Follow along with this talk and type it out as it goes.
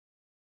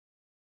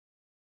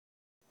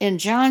In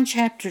John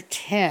chapter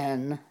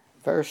 10,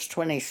 verse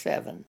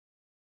 27,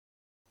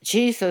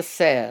 Jesus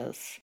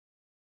says,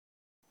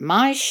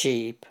 "My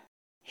sheep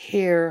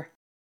hear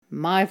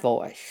my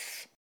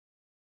voice,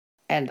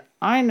 and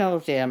I know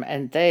them,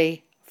 and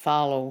they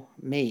follow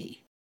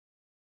me."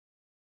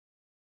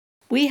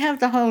 We have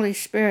the Holy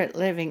Spirit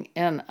living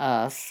in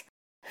us,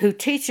 who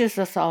teaches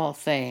us all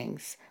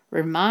things,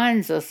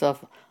 reminds us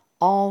of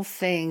all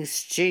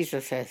things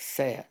Jesus has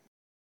said,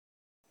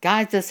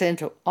 guides us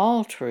into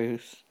all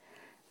truth,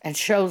 and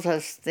shows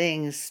us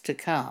things to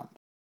come.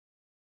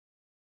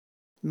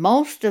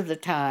 Most of the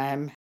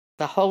time,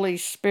 the Holy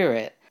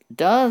Spirit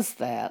does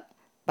that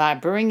by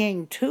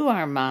bringing to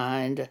our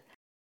mind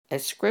a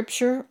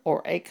scripture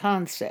or a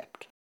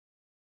concept.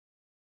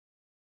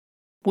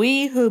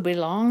 We who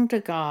belong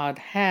to God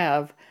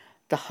have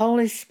the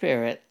Holy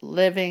Spirit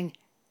living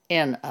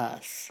in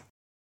us.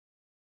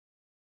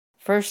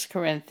 1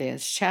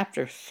 Corinthians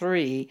chapter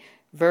 3,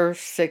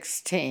 verse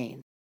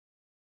 16.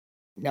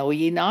 Know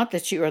ye not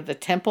that you are the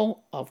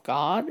temple of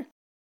God,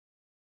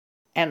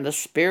 and the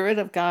Spirit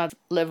of God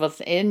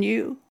liveth in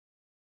you?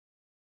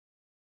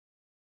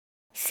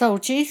 So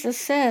Jesus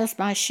says,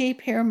 "My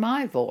sheep hear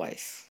my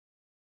voice."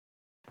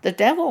 The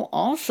devil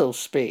also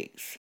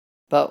speaks,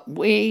 but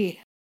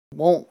we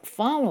won't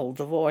follow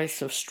the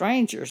voice of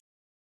strangers,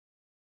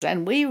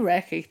 and we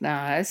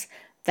recognize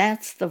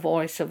that's the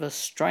voice of a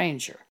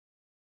stranger.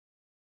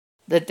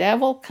 The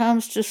devil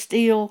comes to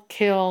steal,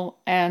 kill,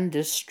 and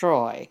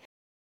destroy.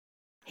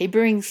 He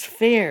brings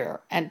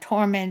fear and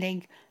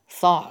tormenting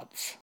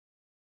thoughts.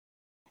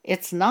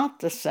 It's not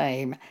the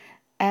same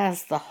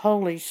as the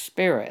Holy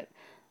Spirit,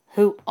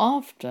 who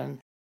often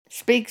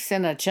speaks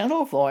in a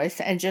gentle voice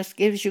and just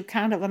gives you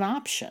kind of an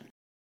option.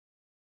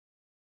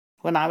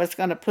 When I was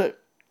going to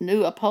put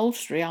new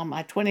upholstery on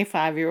my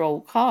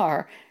 25-year-old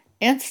car,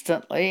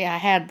 instantly I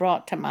had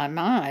brought to my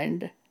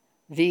mind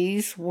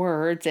these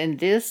words in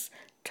this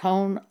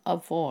tone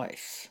of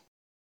voice.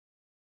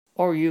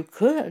 Or you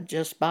could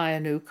just buy a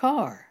new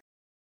car.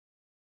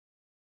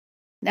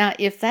 Now,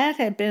 if that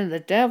had been the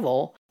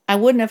devil, I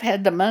wouldn't have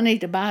had the money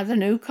to buy the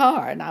new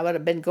car, and I would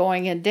have been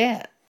going in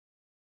debt.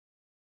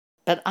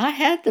 But I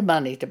had the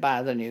money to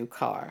buy the new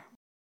car.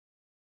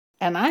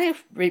 And I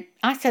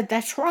said,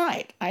 that's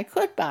right, I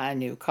could buy a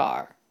new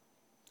car.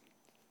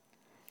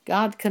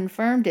 God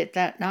confirmed it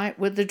that night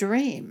with a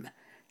dream,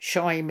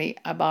 showing me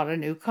I bought a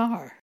new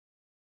car.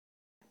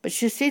 But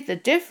you see, the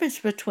difference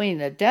between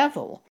the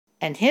devil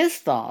and his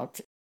thoughts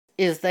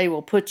is they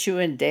will put you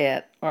in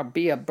debt or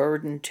be a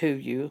burden to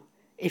you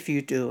if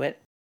you do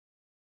it,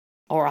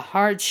 or a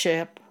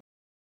hardship,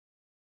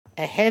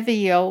 a heavy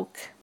yoke,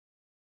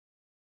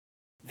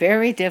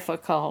 very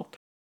difficult,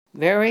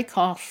 very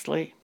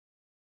costly.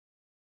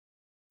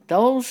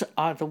 Those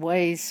are the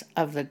ways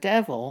of the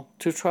devil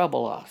to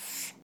trouble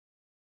us.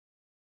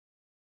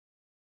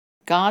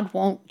 God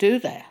won't do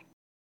that.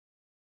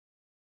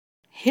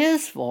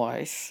 His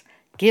voice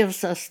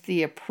gives us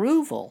the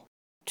approval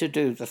to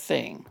do the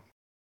thing.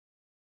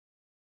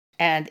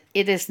 And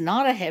it is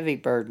not a heavy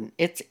burden.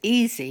 It's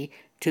easy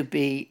to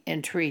be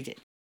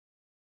entreated.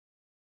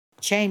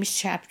 James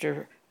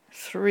chapter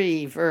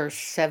 3, verse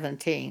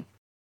 17.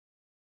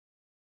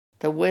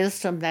 The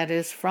wisdom that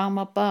is from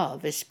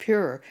above is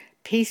pure,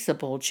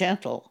 peaceable,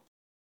 gentle,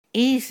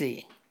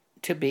 easy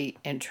to be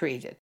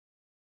entreated.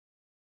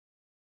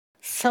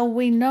 So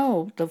we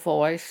know the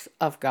voice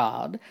of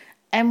God,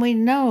 and we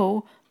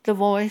know the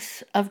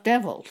voice of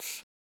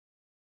devils.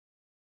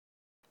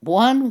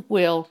 One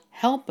will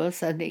help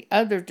us and the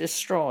other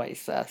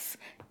destroys us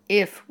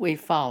if we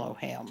follow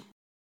him.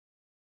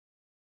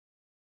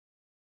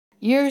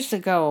 Years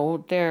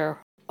ago,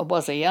 there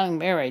was a young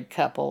married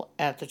couple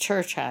at the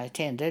church I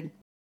attended,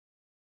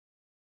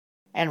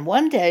 and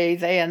one day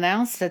they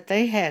announced that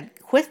they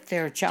had quit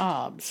their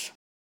jobs,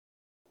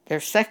 their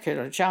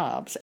secular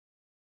jobs,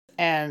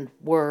 and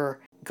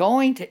were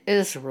going to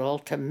Israel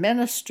to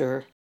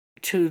minister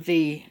to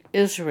the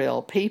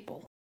Israel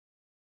people.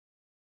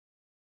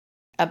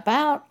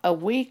 About a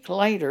week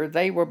later,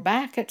 they were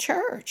back at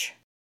church.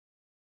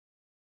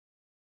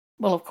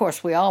 Well, of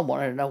course, we all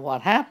wanted to know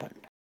what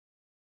happened.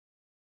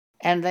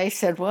 And they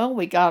said, well,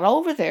 we got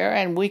over there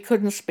and we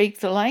couldn't speak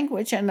the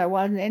language and there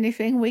wasn't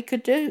anything we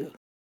could do.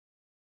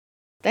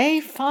 They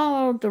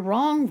followed the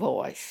wrong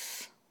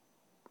voice.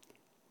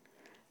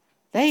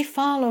 They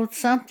followed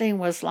something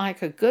was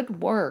like a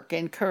good work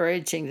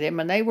encouraging them,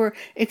 and they were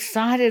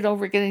excited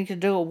over getting to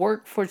do a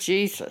work for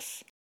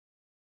Jesus.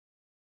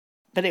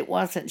 But it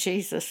wasn't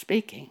Jesus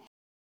speaking.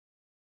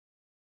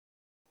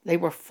 They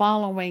were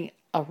following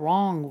a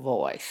wrong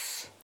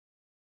voice.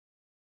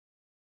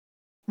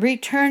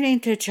 Returning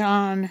to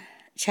John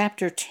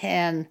chapter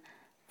 10,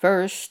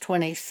 verse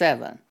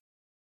 27.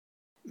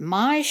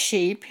 My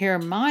sheep hear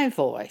my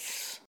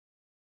voice,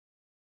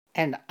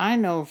 and I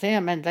know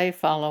them, and they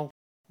follow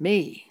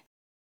me.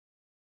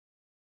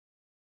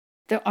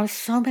 There are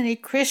so many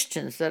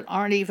Christians that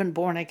aren't even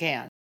born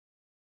again.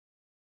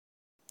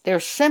 They're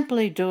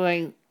simply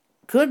doing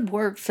good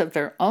works of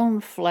their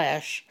own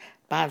flesh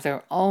by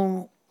their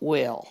own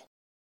will.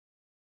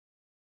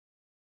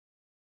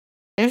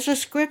 There's a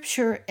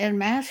scripture in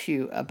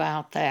Matthew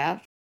about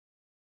that.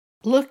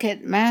 Look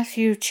at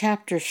Matthew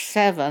chapter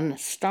 7,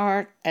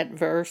 start at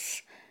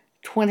verse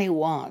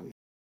 21.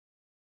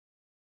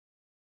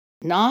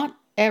 Not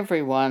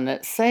everyone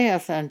that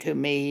saith unto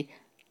me,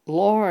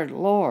 Lord,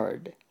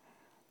 Lord,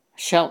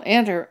 shall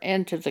enter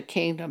into the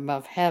kingdom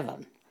of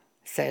heaven,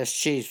 says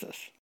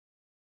Jesus.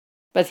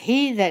 But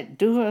he that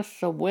doeth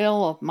the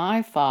will of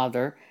my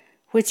Father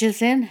which is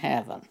in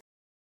heaven.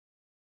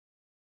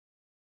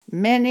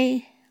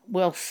 Many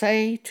will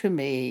say to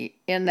me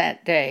in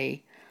that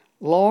day,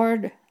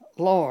 Lord,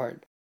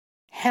 Lord,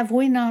 have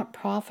we not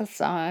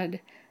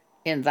prophesied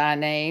in thy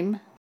name?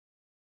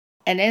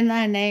 And in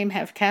thy name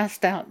have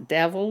cast out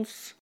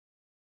devils?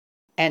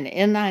 And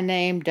in thy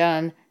name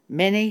done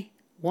many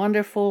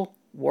wonderful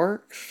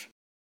works?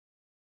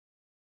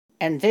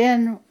 And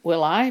then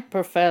will I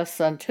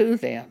profess unto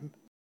them,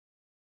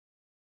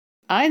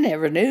 I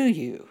never knew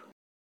you.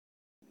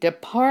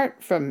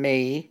 Depart from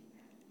me,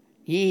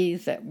 ye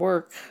that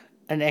work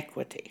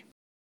iniquity.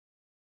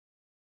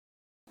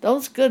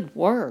 Those good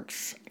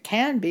works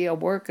can be a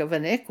work of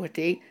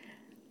iniquity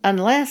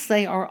unless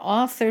they are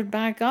authored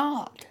by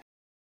God.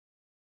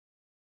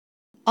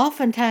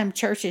 Oftentimes,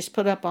 churches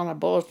put up on a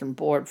bulletin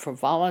board for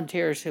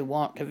volunteers who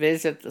want to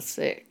visit the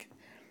sick.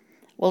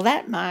 Well,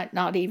 that might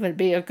not even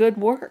be a good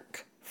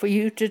work for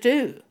you to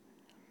do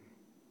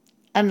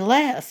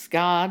unless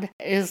God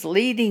is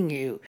leading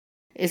you,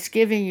 is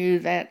giving you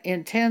that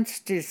intense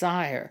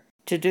desire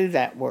to do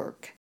that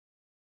work.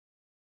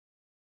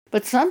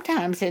 But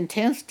sometimes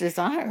intense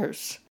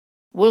desires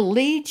will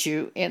lead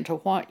you into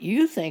what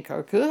you think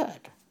are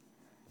good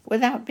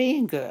without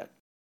being good.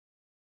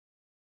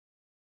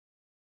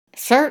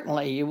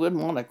 Certainly, you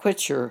wouldn't want to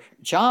quit your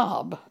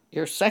job,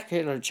 your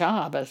secular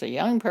job as a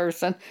young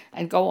person,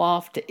 and go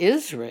off to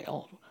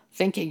Israel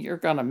thinking you're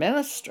going to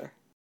minister.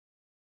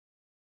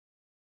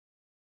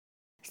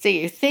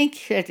 See, you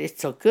think that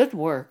it's a good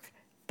work,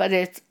 but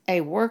it's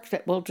a work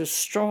that will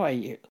destroy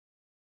you.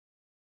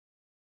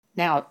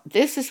 Now,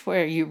 this is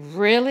where you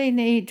really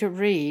need to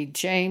read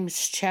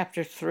James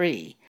chapter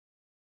 3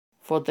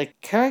 for the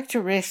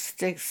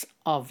characteristics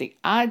of the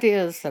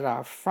ideas that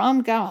are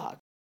from God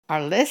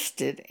are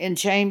listed in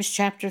James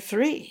chapter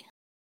 3.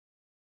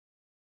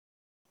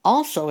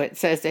 Also, it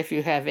says if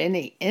you have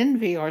any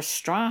envy or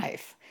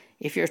strife,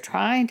 if you're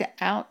trying to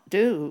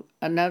outdo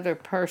another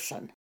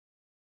person,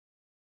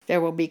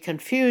 there will be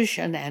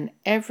confusion and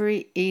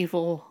every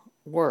evil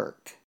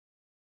work.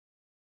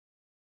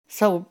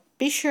 So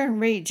be sure and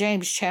read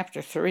James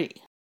chapter 3.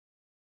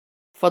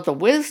 For the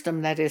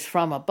wisdom that is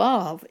from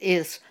above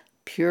is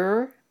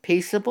pure,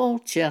 peaceable,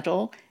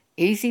 gentle,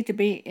 easy to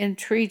be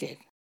entreated.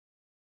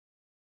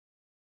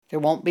 There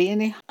won't be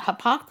any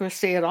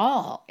hypocrisy at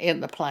all in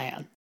the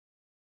plan.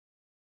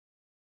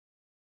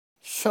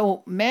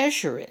 So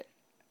measure it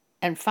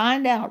and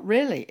find out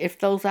really if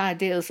those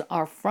ideas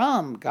are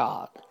from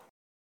God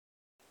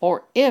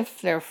or if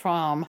they're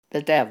from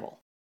the devil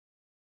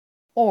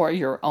or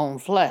your own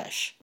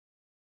flesh.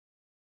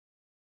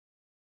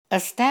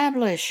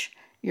 Establish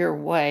your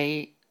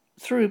way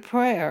through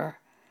prayer,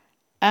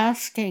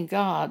 asking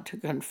God to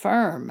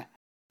confirm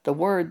the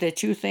word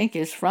that you think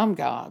is from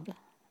God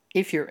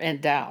if you're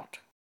in doubt.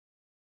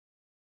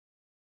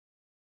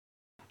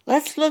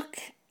 Let's look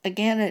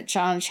again at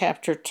John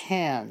chapter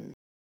 10.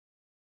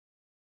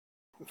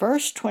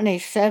 Verse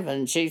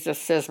 27, Jesus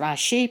says, My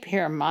sheep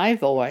hear my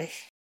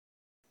voice,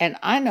 and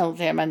I know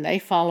them, and they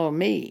follow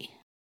me.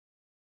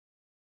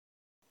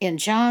 In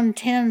John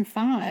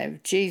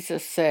 10:5,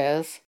 Jesus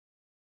says,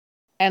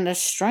 And a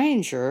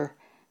stranger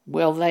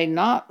will they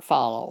not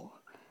follow,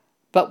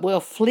 but will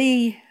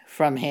flee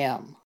from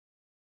him,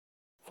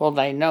 for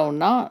they know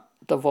not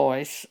the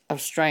voice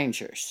of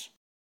strangers.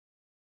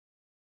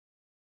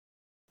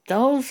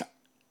 Those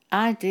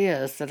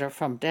ideas that are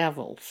from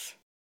devils,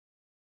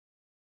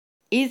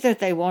 either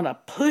they want to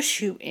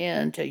push you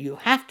into, you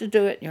have to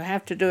do it, and you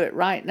have to do it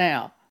right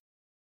now,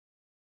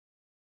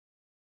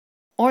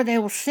 or they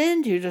will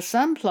send you to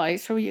some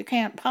place where you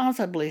can't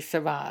possibly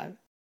survive.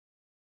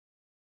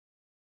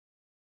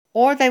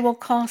 Or they will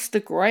cost a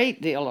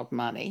great deal of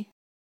money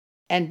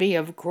and be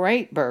of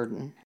great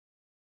burden.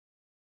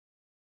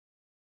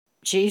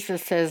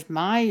 Jesus says,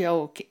 My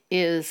yoke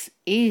is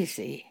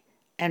easy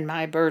and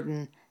my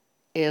burden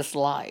is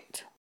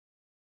light.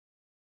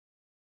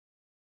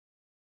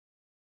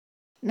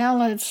 Now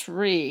let's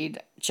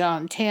read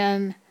John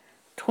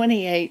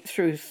 10:28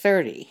 through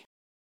 30.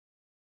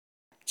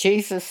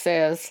 Jesus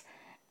says,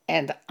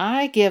 And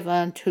I give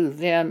unto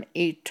them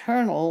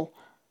eternal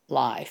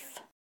life,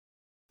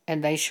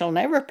 and they shall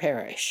never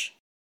perish,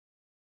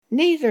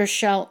 neither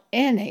shall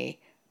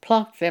any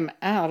pluck them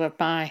out of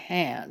my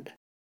hand.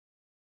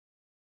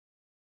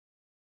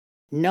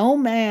 No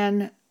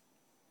man,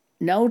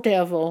 no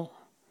devil,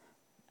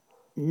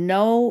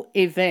 no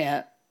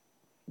event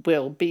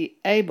will be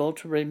able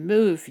to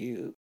remove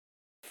you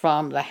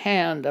from the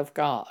hand of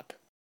God.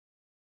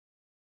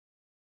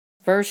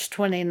 Verse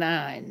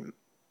 29,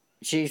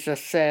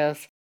 Jesus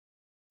says,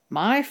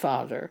 My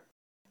Father,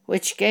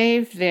 which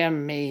gave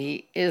them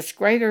me is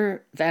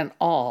greater than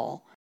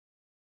all,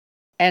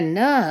 and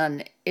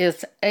none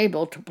is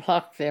able to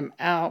pluck them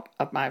out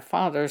of my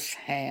Father's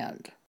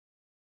hand.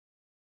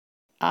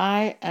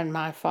 I and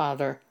my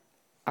Father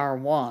are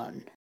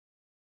one.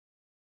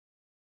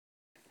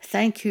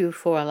 Thank you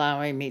for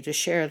allowing me to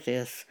share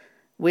this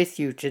with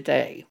you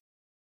today.